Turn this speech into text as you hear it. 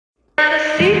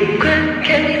secret,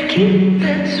 can you keep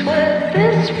it? Swear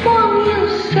this one you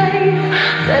say.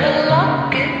 Better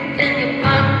lock it in your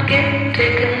pocket,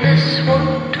 taking this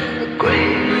one to the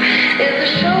grave. If I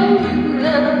show you,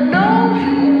 then I know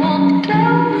you won't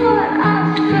tell what I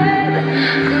said.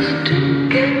 'Cause two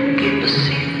can't keep a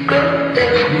secret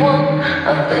if one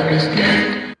of them is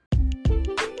dead.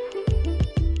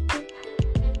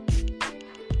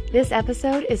 This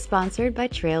episode is sponsored by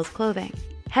Trails Clothing.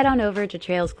 Head on over to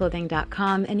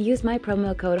trailsclothing.com and use my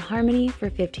promo code HARMONY for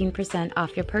 15%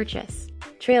 off your purchase.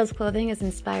 Trails Clothing is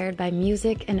inspired by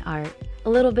music and art, a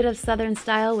little bit of Southern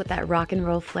style with that rock and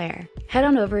roll flair. Head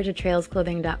on over to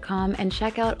trailsclothing.com and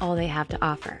check out all they have to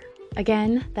offer.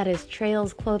 Again, that is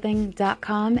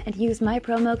trailsclothing.com and use my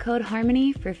promo code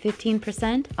HARMONY for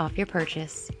 15% off your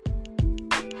purchase.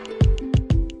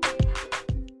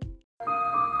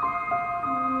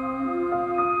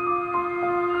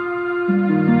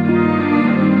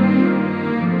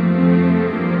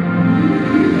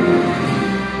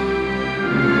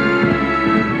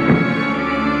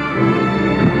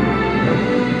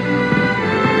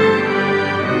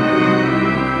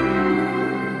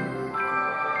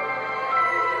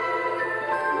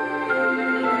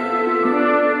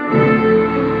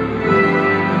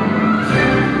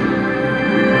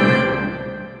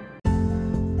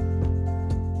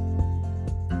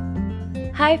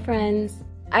 Hi friends!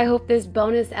 I hope this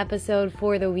bonus episode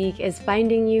for the week is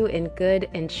finding you in good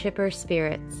and chipper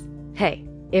spirits. Hey,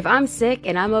 if I'm sick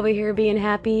and I'm over here being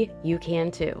happy, you can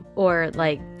too. Or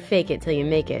like, fake it till you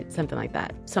make it, something like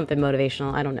that. Something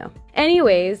motivational, I don't know.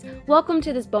 Anyways, welcome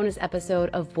to this bonus episode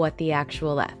of What the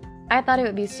Actual F. I thought it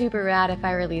would be super rad if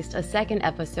I released a second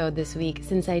episode this week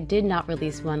since I did not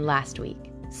release one last week.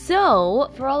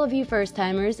 So, for all of you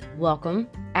first-timers, welcome.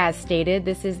 As stated,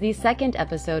 this is the second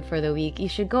episode for the week. You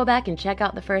should go back and check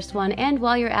out the first one, and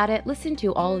while you're at it, listen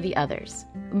to all of the others.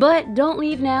 But don't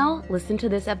leave now, listen to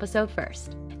this episode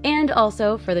first. And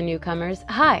also, for the newcomers,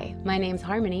 hi, my name's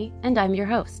Harmony, and I'm your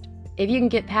host. If you can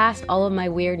get past all of my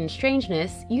weird and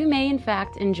strangeness, you may in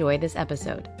fact enjoy this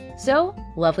episode. So,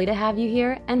 lovely to have you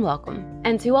here, and welcome.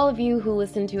 And to all of you who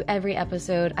listen to every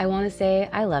episode, I want to say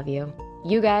I love you.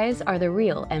 You guys are the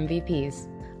real MVPs.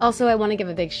 Also, I want to give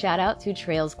a big shout out to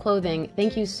Trails Clothing.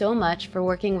 Thank you so much for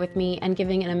working with me and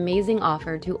giving an amazing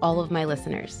offer to all of my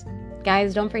listeners.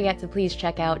 Guys, don't forget to please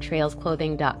check out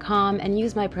trailsclothing.com and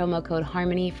use my promo code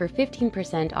HARMONY for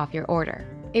 15% off your order.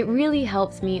 It really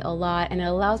helps me a lot and it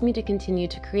allows me to continue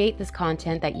to create this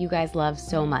content that you guys love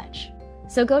so much.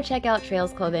 So go check out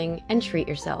Trails Clothing and treat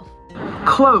yourself.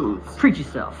 Clothes. Treat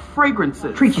yourself.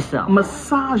 Fragrances. Treat yourself.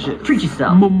 Massages. Treat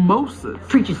yourself. Mimosas.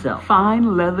 Treat yourself.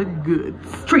 Fine leather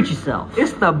goods. Treat yourself.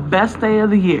 It's the best day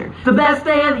of the year. The best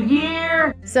day of the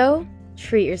year! So,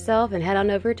 treat yourself and head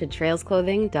on over to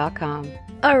trailsclothing.com.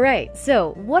 Alright,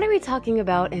 so what are we talking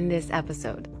about in this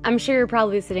episode? I'm sure you're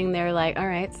probably sitting there like,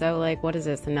 alright, so like what is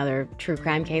this, another true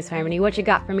crime case, Harmony? What you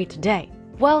got for me today?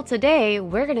 Well, today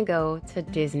we're gonna go to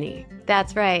Disney.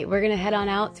 That's right, we're gonna head on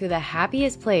out to the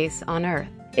happiest place on Earth.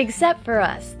 Except for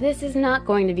us, this is not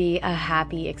going to be a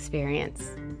happy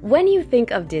experience. When you think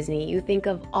of Disney, you think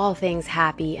of all things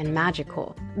happy and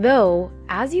magical. Though,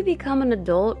 as you become an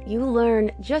adult, you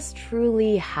learn just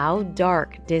truly how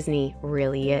dark Disney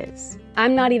really is.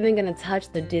 I'm not even gonna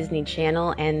touch the Disney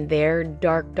Channel and their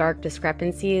dark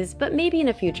discrepancies, but maybe in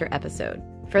a future episode.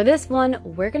 For this one,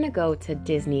 we're gonna go to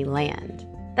Disneyland.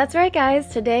 That's right, guys,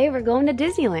 today we're going to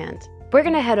Disneyland. We're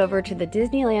gonna head over to the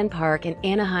Disneyland Park in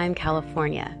Anaheim,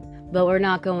 California. But we're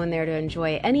not going there to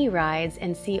enjoy any rides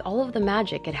and see all of the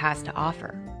magic it has to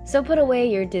offer. So put away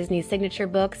your Disney signature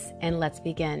books and let's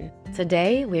begin.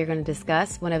 Today, we're going to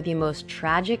discuss one of the most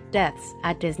tragic deaths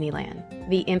at Disneyland,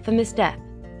 the infamous death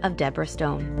of Deborah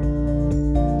Stone.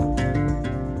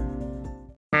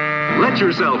 Let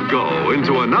yourself go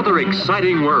into another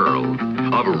exciting world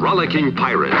of rollicking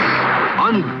pirates,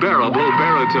 unbearable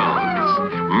baritones,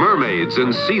 mermaids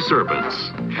and sea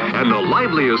serpents, and the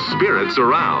liveliest spirits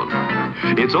around.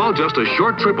 It's all just a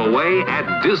short trip away at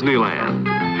Disneyland.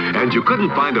 And you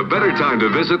couldn't find a better time to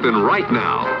visit than right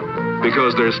now,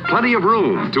 because there's plenty of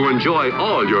room to enjoy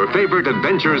all your favorite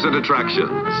adventures and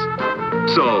attractions.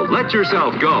 So let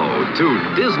yourself go to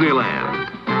Disneyland.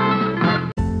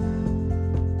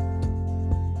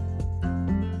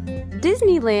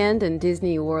 Disneyland and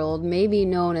Disney World may be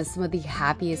known as some of the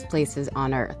happiest places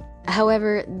on Earth.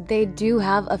 However, they do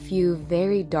have a few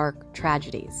very dark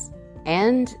tragedies.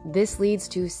 And this leads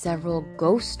to several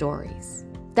ghost stories.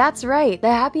 That's right,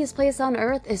 the happiest place on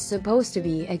Earth is supposed to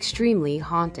be extremely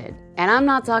haunted. And I'm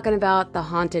not talking about the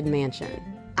Haunted Mansion.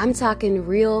 I'm talking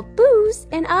real Booze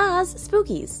and Oz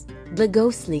spookies. The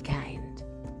ghostly kind.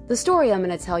 The story I'm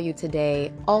going to tell you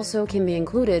today also can be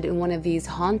included in one of these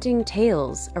haunting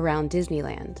tales around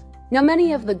Disneyland. Now,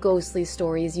 many of the ghostly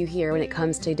stories you hear when it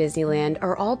comes to Disneyland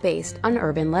are all based on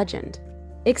urban legend,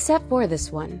 except for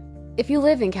this one. If you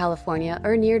live in California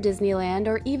or near Disneyland,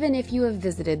 or even if you have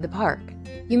visited the park,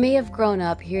 you may have grown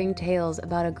up hearing tales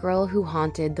about a girl who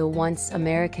haunted the once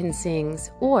American Sings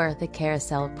or the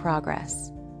Carousel of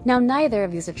Progress. Now, neither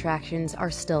of these attractions are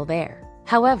still there.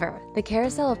 However, the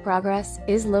Carousel of Progress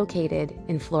is located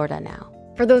in Florida now.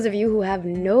 For those of you who have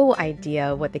no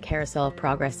idea what the Carousel of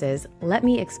Progress is, let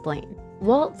me explain.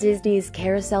 Walt Disney's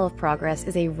Carousel of Progress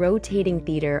is a rotating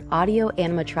theater audio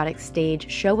animatronic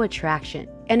stage show attraction,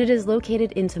 and it is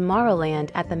located in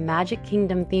Tomorrowland at the Magic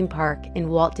Kingdom theme park in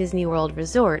Walt Disney World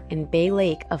Resort in Bay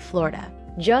Lake of Florida,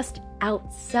 just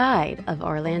outside of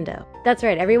Orlando. That's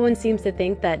right, everyone seems to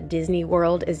think that Disney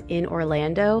World is in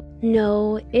Orlando.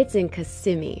 No, it's in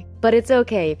Kissimmee. But it's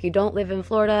okay, if you don't live in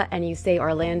Florida and you say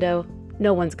Orlando,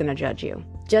 no one's gonna judge you.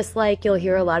 Just like you'll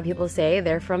hear a lot of people say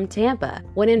they're from Tampa,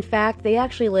 when in fact they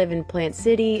actually live in Plant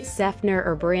City, Seffner,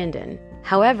 or Brandon.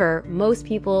 However, most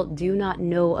people do not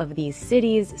know of these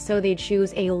cities, so they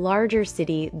choose a larger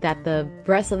city that the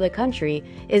rest of the country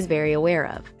is very aware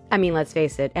of. I mean, let's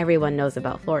face it, everyone knows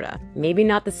about Florida. Maybe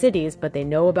not the cities, but they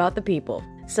know about the people.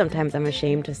 Sometimes I'm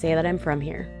ashamed to say that I'm from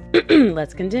here.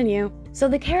 Let's continue. So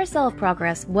the Carousel of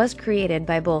Progress was created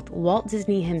by both Walt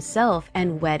Disney himself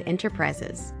and WED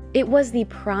Enterprises. It was the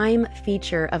prime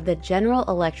feature of the General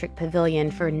Electric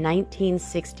Pavilion for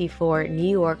 1964 New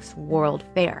York's World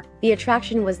Fair. The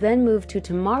attraction was then moved to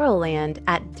Tomorrowland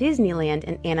at Disneyland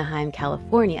in Anaheim,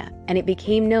 California, and it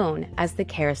became known as the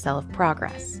Carousel of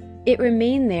Progress. It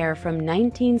remained there from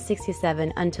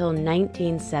 1967 until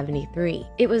 1973.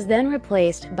 It was then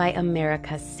replaced by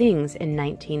America Sings in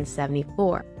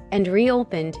 1974 and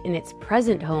reopened in its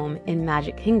present home in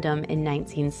Magic Kingdom in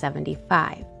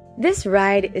 1975. This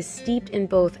ride is steeped in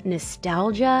both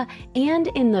nostalgia and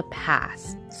in the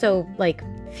past, so like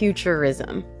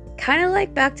futurism. Kind of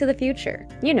like Back to the Future.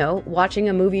 You know, watching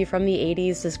a movie from the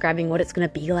 80s describing what it's gonna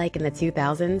be like in the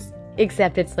 2000s,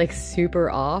 except it's like super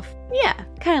off. Yeah,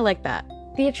 kind of like that.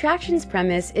 The attraction's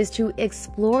premise is to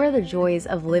explore the joys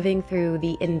of living through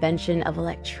the invention of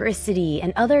electricity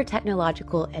and other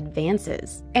technological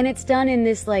advances. And it's done in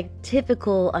this like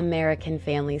typical American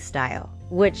family style,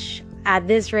 which at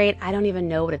this rate, I don't even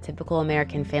know what a typical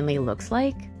American family looks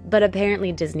like, but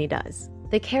apparently Disney does.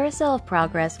 The Carousel of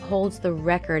Progress holds the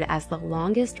record as the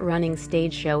longest running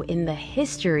stage show in the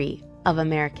history of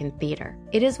American theater.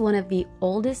 It is one of the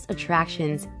oldest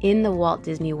attractions in the Walt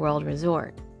Disney World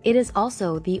Resort. It is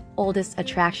also the oldest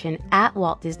attraction at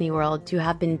Walt Disney World to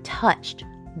have been touched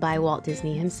by Walt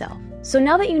Disney himself. So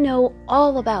now that you know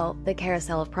all about the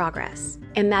Carousel of Progress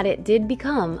and that it did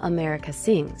become America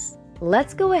Sings,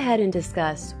 let's go ahead and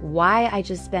discuss why I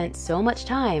just spent so much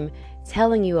time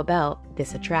telling you about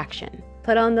this attraction.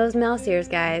 Put on those mouse ears,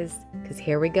 guys, because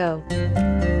here we go.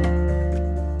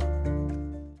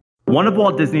 One of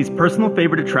Walt Disney's personal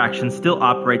favorite attractions still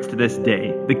operates to this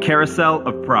day, the Carousel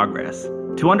of Progress.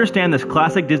 To understand this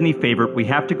classic Disney favorite, we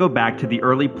have to go back to the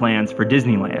early plans for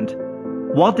Disneyland.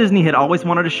 Walt Disney had always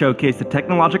wanted to showcase the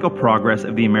technological progress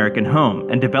of the American home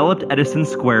and developed Edison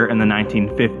Square in the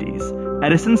 1950s.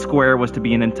 Edison Square was to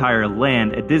be an entire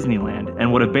land at Disneyland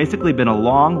and would have basically been a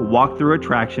long walk-through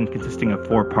attraction consisting of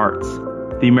 4 parts.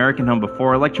 The American home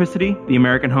before electricity, the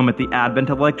American home at the advent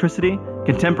of electricity,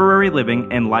 contemporary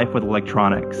living, and life with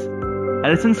electronics.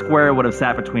 Edison Square would have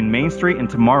sat between Main Street and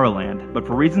Tomorrowland, but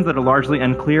for reasons that are largely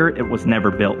unclear, it was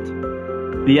never built.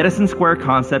 The Edison Square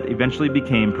concept eventually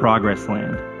became Progress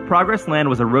Land. Progress Land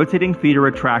was a rotating theater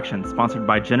attraction sponsored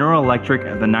by General Electric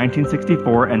at the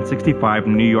 1964 and 65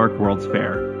 New York World's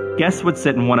Fair. Guests would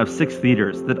sit in one of 6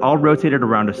 theaters that all rotated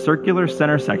around a circular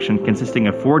center section consisting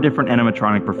of 4 different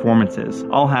animatronic performances,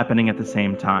 all happening at the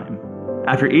same time.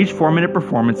 After each 4-minute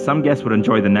performance, some guests would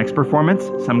enjoy the next performance,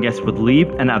 some guests would leave,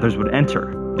 and others would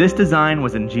enter. This design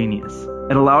was ingenious.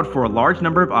 It allowed for a large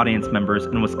number of audience members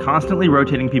and was constantly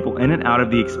rotating people in and out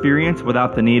of the experience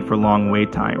without the need for long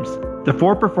wait times. The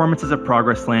 4 performances of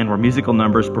Progress Land were musical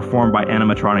numbers performed by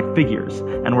animatronic figures,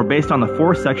 and were based on the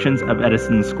 4 sections of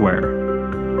Edison Square.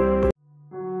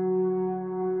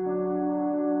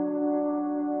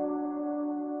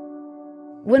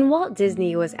 When Walt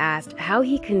Disney was asked how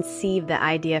he conceived the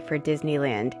idea for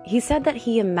Disneyland, he said that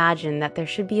he imagined that there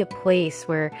should be a place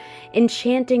where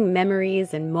enchanting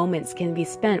memories and moments can be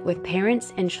spent with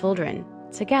parents and children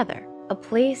together. A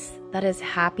place that is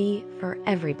happy for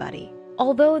everybody.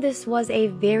 Although this was a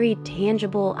very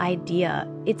tangible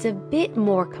idea, it's a bit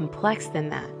more complex than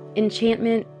that.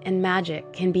 Enchantment and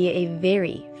magic can be a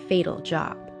very fatal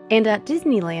job. And at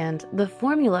Disneyland, the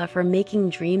formula for making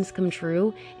dreams come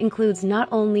true includes not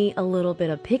only a little bit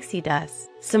of pixie dust,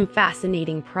 some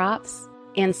fascinating props,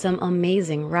 and some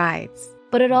amazing rides,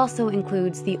 but it also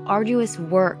includes the arduous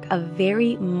work of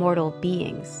very mortal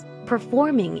beings,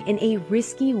 performing in a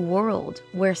risky world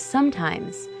where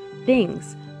sometimes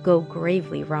things go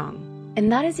gravely wrong.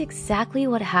 And that is exactly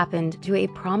what happened to a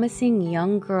promising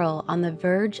young girl on the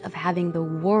verge of having the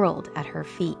world at her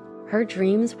feet. Her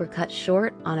dreams were cut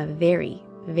short on a very,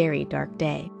 very dark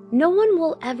day. No one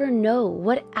will ever know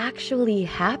what actually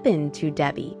happened to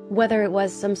Debbie. Whether it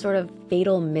was some sort of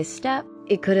fatal misstep,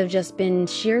 it could have just been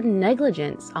sheer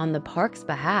negligence on the park's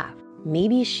behalf.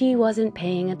 Maybe she wasn't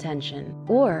paying attention,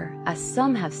 or, as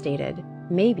some have stated,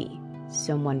 maybe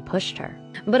someone pushed her.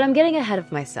 But I'm getting ahead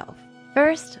of myself.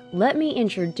 First, let me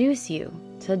introduce you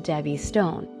to Debbie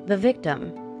Stone, the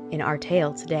victim in our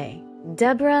tale today.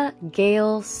 Deborah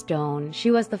Gale Stone.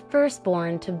 She was the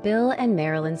firstborn to Bill and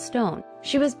Marilyn Stone.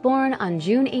 She was born on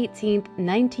June 18,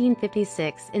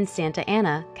 1956 in Santa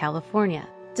Ana, California.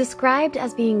 Described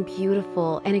as being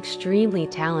beautiful and extremely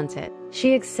talented,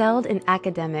 she excelled in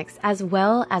academics as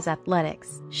well as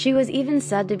athletics. She was even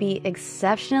said to be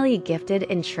exceptionally gifted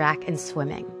in track and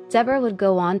swimming. Deborah would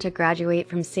go on to graduate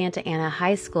from Santa Ana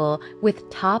High School with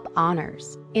top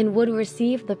honors and would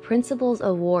receive the Principal's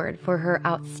Award for her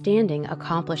outstanding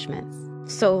accomplishments.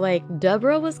 So,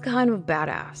 Deborah was kind of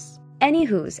badass.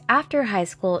 Anywho's, after high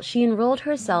school, she enrolled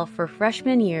herself for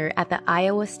freshman year at the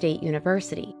Iowa State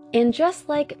University. And just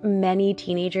like many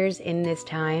teenagers in this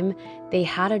time, they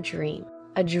had a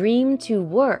dream to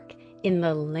work in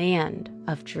the land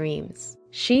of dreams.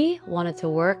 She wanted to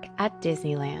work at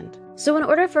Disneyland. So in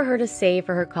order for her to save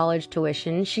for her college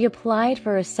tuition, she applied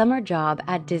for a summer job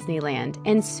at Disneyland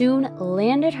and soon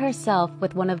landed herself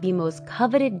with one of the most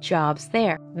coveted jobs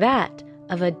there, that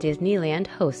of a Disneyland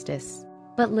hostess.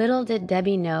 But little did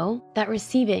Debbie know that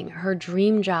receiving her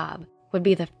dream job would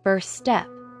be the first step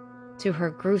to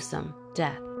her gruesome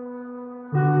death.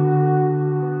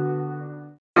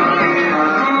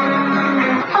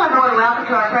 Hello everyone, welcome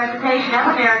to our presentation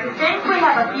of America Sings. We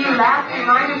have a few last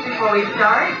reminders before we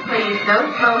start. Please, no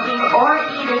smoking or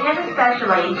eating, and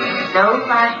especially no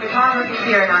flash photography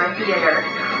here in our theater.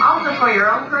 Also, for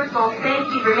your own personal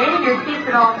safety, remain in your seats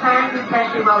at all times,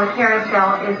 especially while the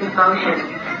carousel is in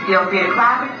motion. Feel free to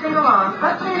clap and sing along,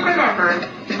 but please remember,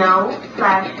 no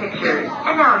flash pictures.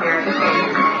 And now America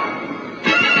Sings.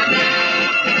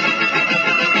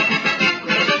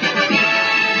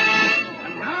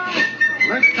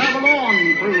 Let's travel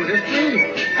on through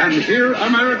history and hear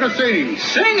America sing.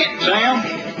 Sing it,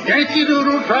 Sam. Yankee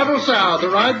Doodle traveled south,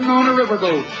 riding on a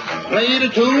riverboat. Played a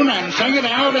tune and sang it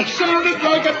out. It sounded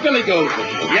like a billy goat.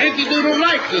 Yankee Doodle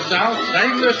liked the South,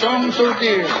 sang their song so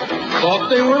dear. Thought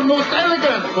they were most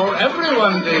elegant for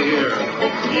everyone to hear.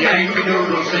 Yankee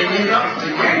Doodle singing up the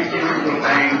Yankee Doodle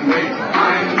language.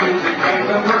 Fine music and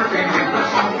the working with the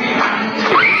song behind.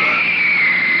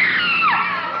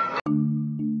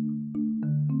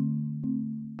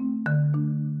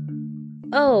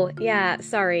 Oh, yeah,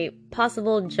 sorry.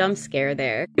 Possible jump scare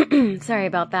there. Sorry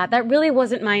about that. That really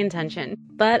wasn't my intention.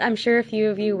 But I'm sure a few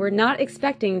of you were not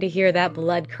expecting to hear that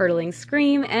blood-curdling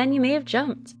scream, and you may have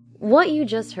jumped. What you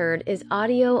just heard is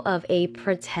audio of a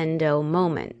pretendo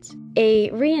moment. A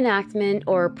reenactment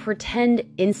or pretend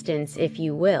instance, if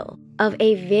you will, of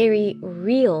a very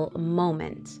real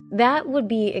moment. That would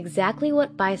be exactly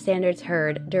what bystanders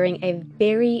heard during a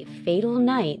very fatal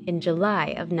night in July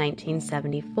of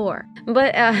 1974.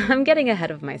 But I'm getting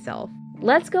ahead of myself.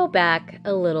 Let's go back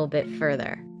a little bit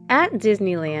further. At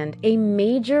Disneyland, a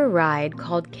major ride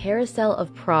called Carousel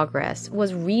of Progress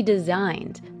was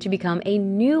redesigned to become a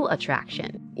new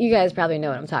attraction. You guys probably know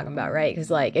what I'm talking about, right?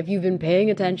 Because if you've been paying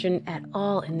attention at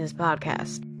all in this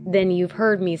podcast, then you've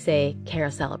heard me say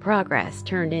Carousel of Progress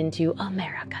turned into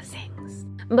America Sings.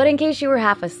 But in case you were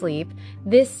half asleep,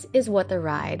 this is what the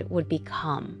ride would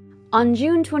become. On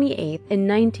June 28th in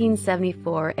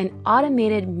 1974, an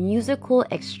automated musical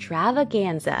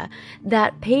extravaganza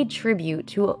that paid tribute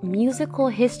to musical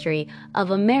history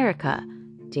of America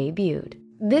debuted.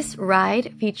 This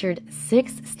ride featured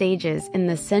 6 stages in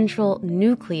the central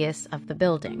nucleus of the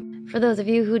building. For those of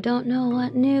you who don't know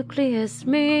what nucleus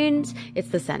means, it's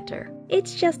the center.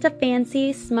 It's just a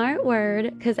fancy, smart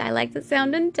word, because I like to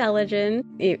sound intelligent,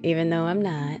 even though I'm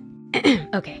not.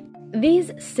 Okay.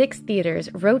 These 6 theaters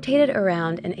rotated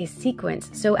around in a sequence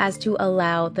so as to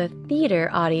allow the theater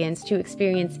audience to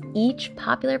experience each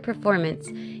popular performance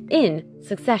in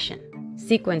succession.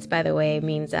 Sequence, by the way,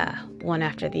 means one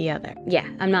after the other. Yeah,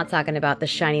 I'm not talking about the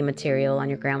shiny material on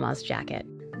your grandma's jacket.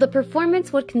 The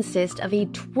performance would consist of a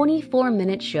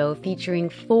 24-minute show featuring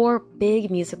 4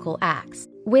 big musical acts,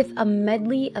 with a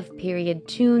medley of period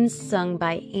tunes sung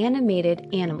by animated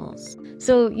animals.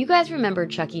 So you guys remember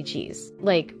Chuck E. Cheese,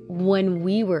 like when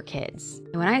we were kids.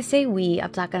 And when I say we,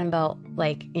 I'm talking about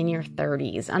like in your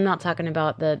 30s. I'm not talking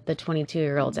about the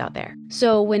 22-year-olds out there.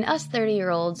 So when us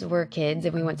 30-year-olds were kids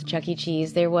and we went to Chuck E.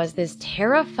 Cheese, there was this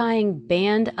terrifying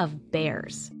band of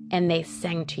bears, and they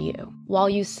sang to you while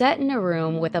you sat in a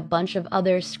room with a bunch of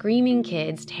other screaming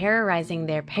kids terrorizing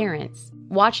their parents,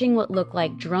 watching what looked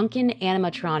like drunken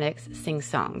animatronics sing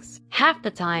songs. Half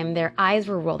the time, their eyes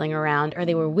were rolling around or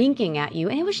they were winking at you,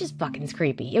 and it was just fucking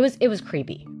creepy. It was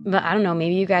creepy. But I don't know,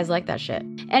 maybe you guys like that shit.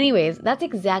 Anyways, that's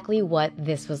exactly what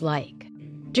this was like.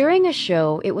 During a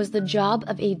show, it was the job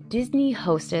of a Disney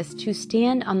hostess to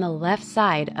stand on the left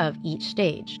side of each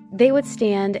stage. They would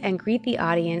stand and greet the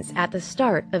audience at the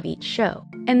start of each show,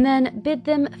 and then bid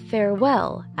them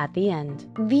farewell at the end.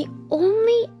 The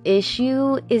only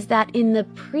issue is that in the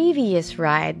previous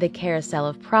ride, the Carousel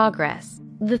of Progress,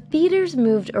 the theaters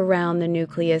moved around the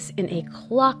nucleus in a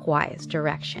clockwise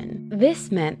direction.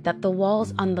 This meant that the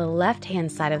walls on the left-hand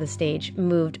side of the stage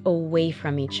moved away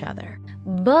from each other.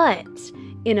 But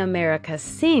in America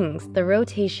Sings, the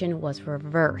rotation was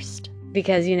reversed.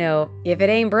 Because, you know, if it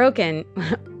ain't broken,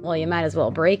 well, you might as well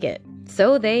break it.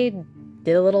 So they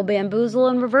did a little bamboozle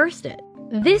and reversed it.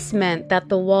 This meant that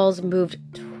the walls moved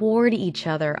toward each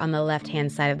other on the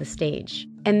left-hand side of the stage,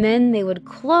 and then they would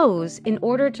close in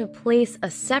order to place a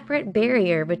separate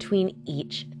barrier between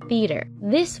each theater.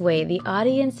 This way, the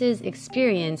audience's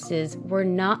experiences were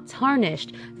not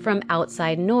tarnished from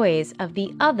outside noise of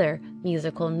the other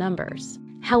musical numbers.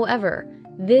 However,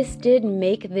 this did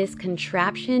make this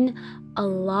contraption a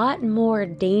lot more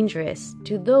dangerous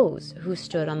to those who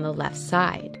stood on the left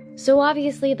side. So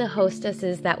obviously the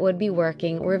hostesses that would be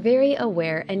working were very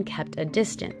aware and kept a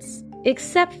distance,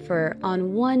 except for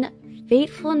on one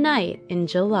fateful night in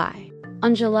July.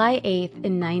 On July 8th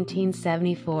in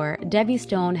 1974, Debbie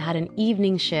Stone had an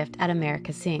evening shift at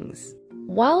America Sings.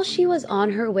 While she was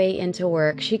on her way into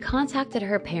work, she contacted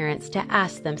her parents to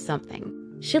ask them something.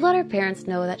 She let her parents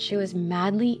know that she was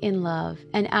madly in love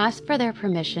and asked for their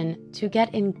permission to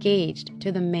get engaged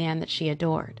to the man that she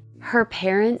adored. Her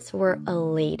parents were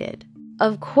elated.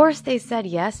 Of course they said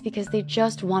yes because they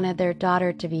just wanted their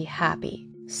daughter to be happy.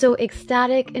 So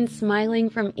ecstatic and smiling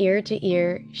from ear to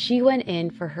ear, she went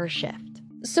in for her shift.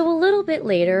 So a little bit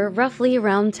later, roughly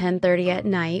around 10:30 at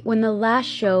night, when the last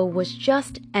show was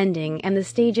just ending and the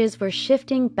stages were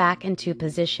shifting back into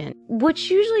position, which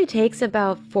usually takes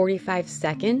about 45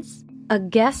 seconds, a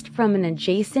guest from an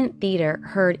adjacent theater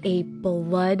heard a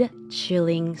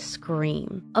blood-chilling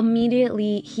scream.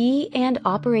 Immediately, he and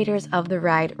operators of the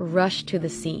ride rushed to the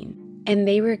scene, and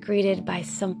they were greeted by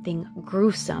something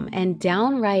gruesome and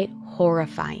downright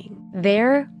horrifying.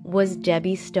 There was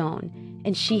Debbie Stone,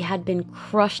 and she had been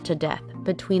crushed to death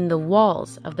between the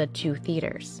walls of the two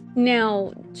theaters.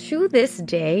 Now, to this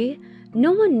day,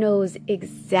 no one knows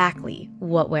exactly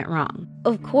what went wrong.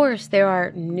 Of course, there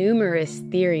are numerous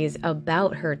theories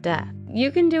about her death. You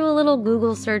can do a little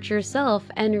Google search yourself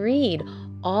and read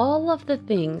all of the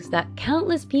things that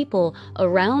countless people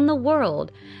around the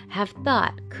world have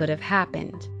thought could have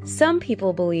happened. Some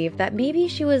people believe that maybe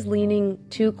she was leaning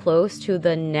too close to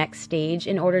the next stage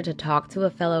in order to talk to a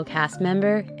fellow cast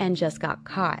member and just got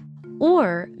caught.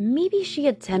 Or maybe she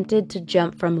attempted to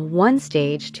jump from one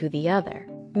stage to the other.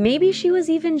 Maybe she was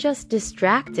even just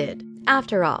distracted.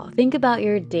 After all, think about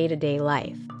your day-to-day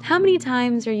life. How many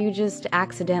times are you just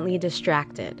accidentally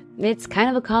distracted? It's kind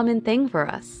of a common thing for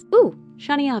us. Ooh,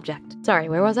 shiny object. Sorry,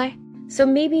 where was I? So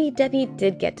maybe Debbie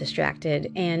did get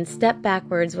distracted and stepped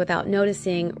backwards without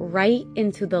noticing right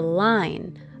into the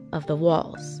line of the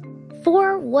walls.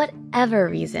 For whatever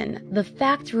reason, the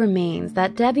fact remains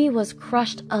that Debbie was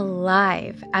crushed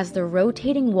alive as the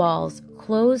rotating walls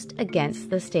closed against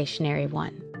the stationary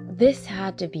one. This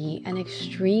had to be an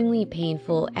extremely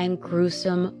painful and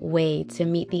gruesome way to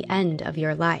meet the end of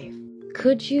your life.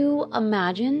 Could you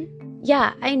imagine?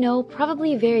 Yeah, I know,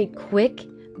 probably very quick,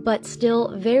 but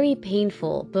still very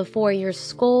painful before your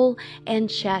skull and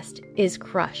chest is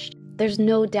crushed. There's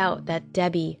no doubt that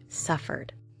Debbie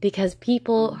suffered because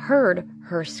people heard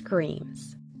her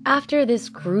screams. After this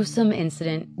gruesome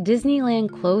incident, Disneyland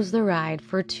closed the ride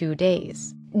for 2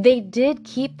 days. They did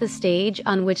keep the stage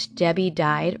on which Debbie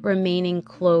died remaining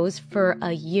closed for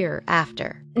a year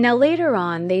after. Now later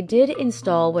on, they did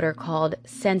install what are called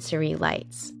sensory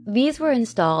lights. These were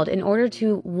installed in order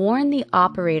to warn the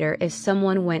operator if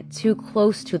someone went too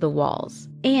close to the walls.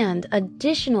 And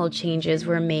additional changes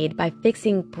were made by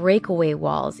fixing breakaway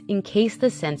walls in case the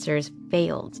sensors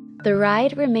failed. The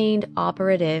ride remained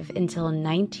operative until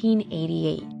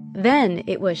 1988. Then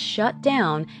it was shut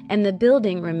down and the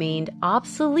building remained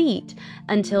obsolete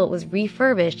until it was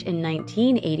refurbished in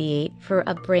 1988 for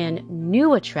a brand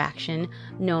new attraction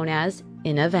known as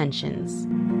Innoventions.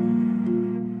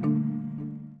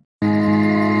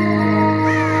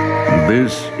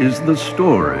 This is the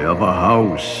story of a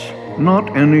house,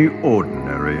 not any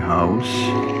ordinary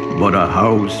house, but a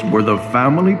house where the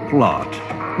family plot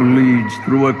leads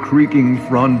through a creaking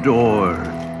front door,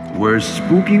 where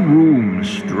spooky rooms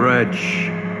stretch,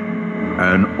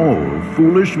 and all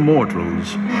foolish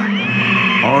mortals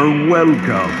are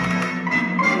welcome.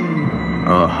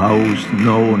 A house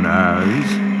known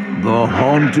as the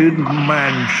Haunted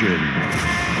Mansion.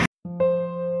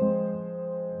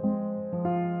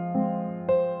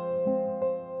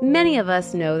 Many of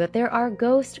us know that there are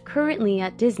ghosts currently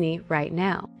at Disney right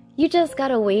now. You just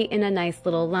gotta wait in a nice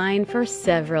little line for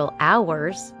several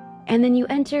hours, and then you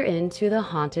enter into the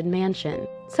Haunted Mansion.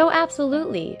 So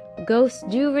absolutely, ghosts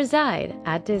do reside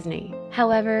at Disney.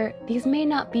 However, these may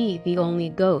not be the only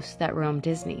ghosts that roam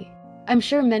Disney. I'm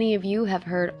sure many of you have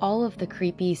heard all of the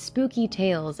creepy, spooky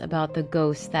tales about the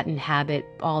ghosts that inhabit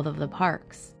all of the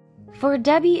parks. For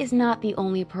Debbie is not the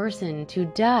only person to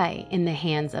die in the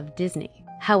hands of Disney.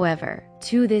 However,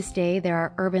 to this day, there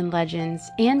are urban legends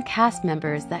and cast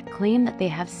members that claim that they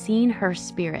have seen her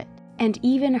spirit and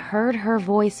even heard her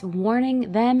voice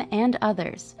warning them and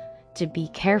others to be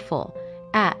careful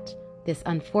at this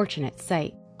unfortunate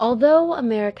site. Although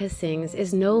America Sings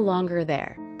is no longer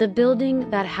there, the building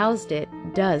that housed it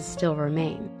does still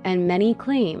remain, and many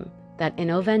claim that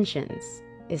Innoventions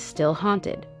is still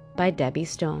haunted by Debbie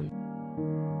Stone.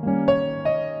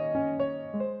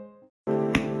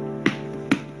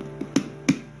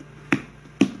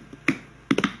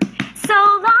 So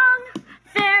long,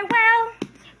 farewell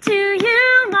to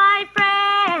you, my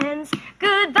friends.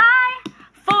 Goodbye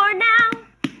for now,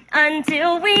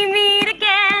 until we meet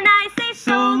again. I say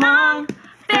so long,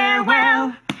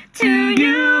 farewell to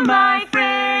you, my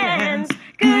friends.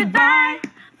 Goodbye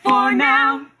for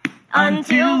now,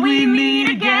 until we meet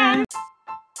again.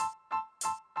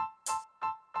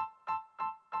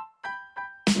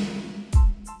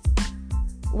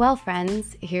 Well,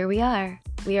 friends, here we are.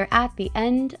 We are at the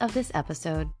end of this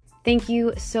episode. Thank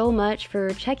you so much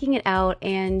for checking it out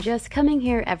and just coming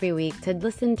here every week to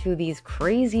listen to these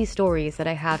crazy stories that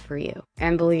I have for you.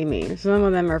 And believe me, some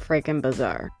of them are freaking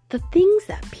bizarre. The things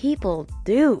that people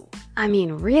do. I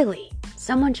mean, really,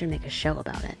 someone should make a show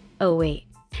about it. Oh, wait.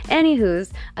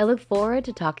 Anywho's, I look forward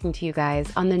to talking to you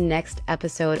guys on the next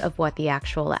episode of What the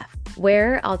Actual F,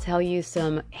 where I'll tell you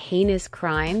some heinous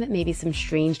crime, maybe some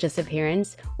strange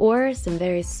disappearance, or some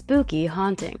very spooky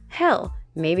haunting. Hell,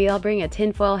 maybe I'll bring a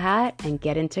tinfoil hat and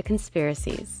get into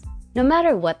conspiracies. No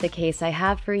matter what the case I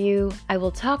have for you, I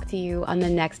will talk to you on the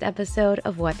next episode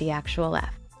of What the Actual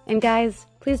F. And guys,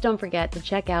 please don't forget to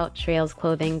check out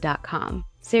trailsclothing.com.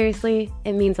 Seriously,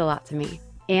 it means a lot to me.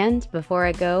 And before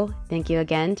I go, thank you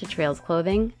again to Trails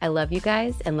Clothing. I love you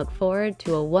guys and look forward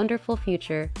to a wonderful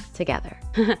future together.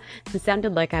 It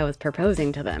sounded like I was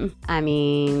proposing to them. I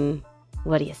mean,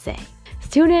 what do you say?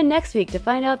 Tune in next week to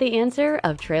find out the answer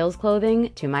of Trails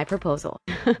Clothing to my proposal.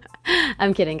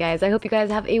 I'm kidding, guys. I hope you guys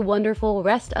have a wonderful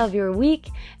rest of your week,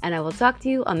 and I will talk to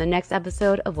you on the next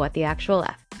episode of What the Actual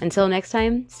F. Until next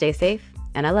time, stay safe,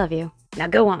 and I love you. Now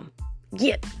go on.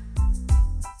 Get.